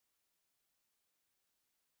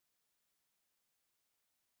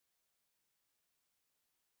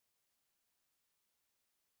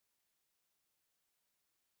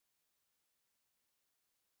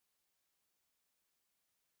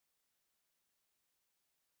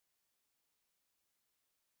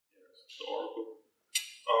the oracle.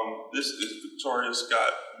 This is Victoria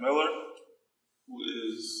Scott Miller, who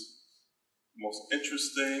is the most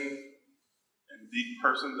interesting and deep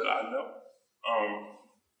person that I know.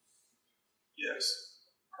 Yes,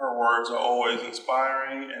 her words are always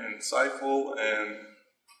inspiring and insightful, and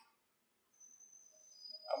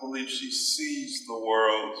I believe she sees the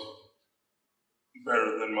world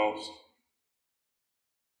better than most.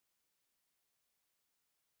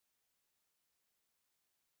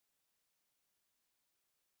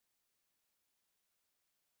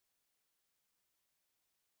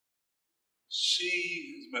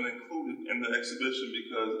 She has been included in the exhibition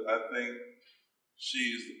because I think she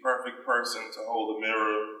is the perfect person to hold a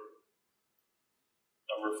mirror,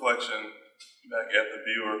 a reflection back at the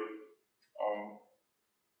viewer.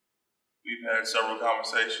 We've had several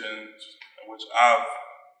conversations in which I've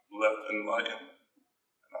left enlightened,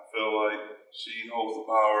 and I feel like she holds the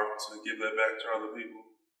power to give that back to other people.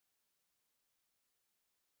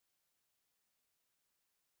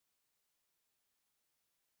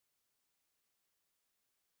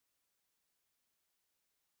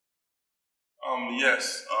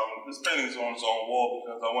 Yes, this painting is on its own wall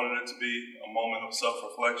because I wanted it to be a moment of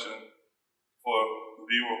self-reflection for the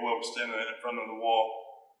viewer, whoever's standing in front of the wall.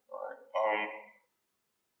 Right.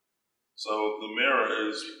 So the mirror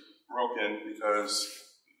is broken because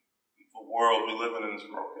the world we live in is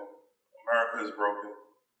broken. America is broken.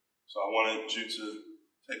 So I wanted you to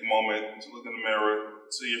take a moment to look in the mirror,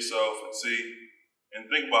 see yourself, and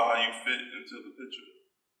think about how you fit into the picture.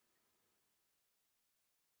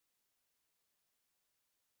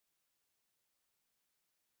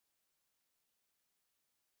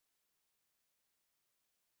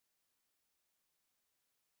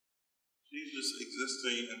 She's just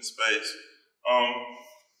existing in space.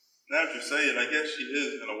 Now that you say it, I guess she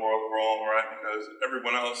is in a world of her own, right? Because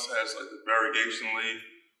everyone else has like the variegation leaf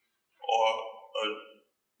or a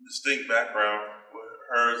distinct background, where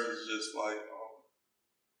hers is just like,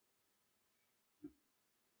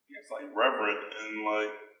 it's like reverent and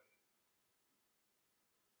like,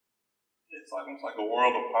 it's like almost like a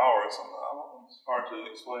world of power or something. I don't know, it's hard to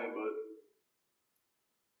explain, but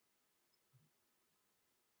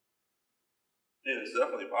yeah, it's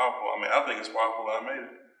definitely powerful. I mean, I think it's powerful that I made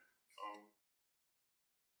it.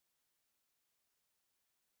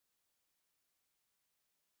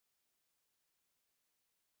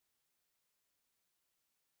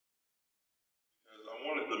 Because I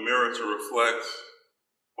wanted the mirror to reflect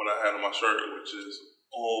what I had on my shirt, which is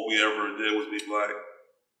all we ever did was be black.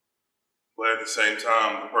 But at the same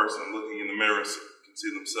time, the person looking in the mirror can see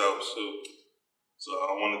themselves too. So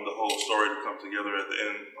I wanted the whole story to come together at the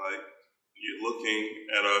end. Like, you're looking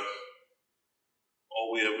at us, all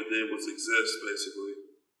we ever did was exist, basically.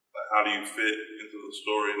 Like, how do you fit into the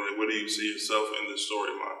story? Like, where do you see yourself in this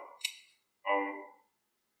storyline? I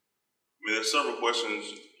mean, there's several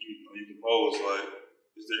questions you can pose, like,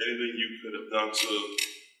 is there anything you could have done to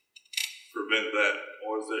prevent that?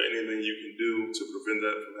 Or is there anything you can do to prevent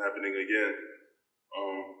that from happening again?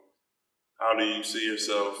 How do you see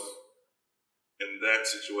yourself in that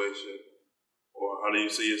situation? Or how do you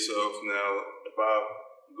see yourself now if I'm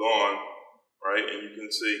gone, right, and you can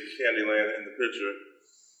see Candyland in the picture?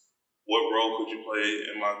 What role could you play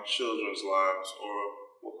in my children's lives? Or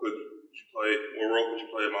what role could you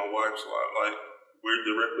play in my wife's life? Like, we're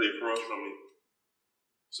directly across from you.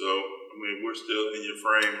 So, I mean, we're still in your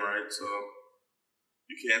frame, right? So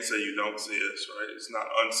you can't say you don't see us, right? It's not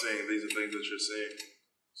unseen. These are things that you're seeing.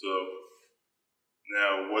 So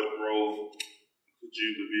now, what role could you,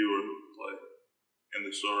 the viewer, play in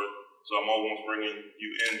the story? So I'm almost bringing you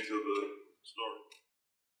into the story.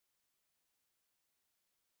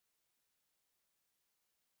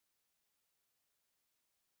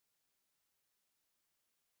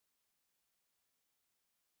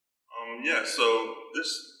 Yeah, so this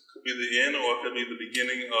could be the end or it could be the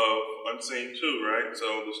beginning of Unseen 2, right? So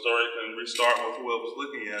the story can restart with whoever's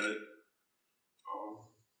looking at it.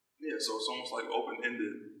 Yeah, so it's almost like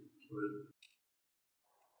open-ended. But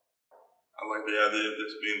I like the idea of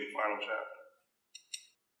this being the final chapter.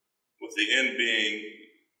 With the end being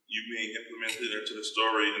you being implemented into the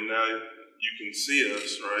story, and now you can see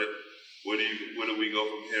us, right? Where do we go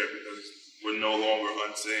from here? Because we're no longer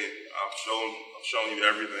unseen. I've shown you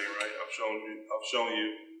everything, right? I've shown you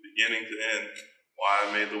beginning to end why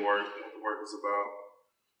I made the work, what the work is about.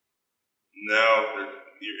 Now that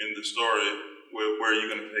you're in the story, where are you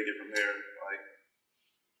going to take it from here? Like,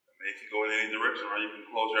 I mean, it can go in any direction, right? You can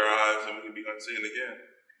close your eyes and we can be unseen again.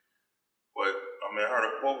 But I mean, I heard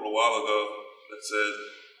a quote a while ago that said,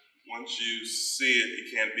 once you see it, it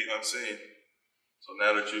can't be unseen. So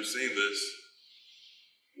now that you've seen this,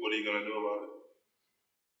 what are you going to do about it?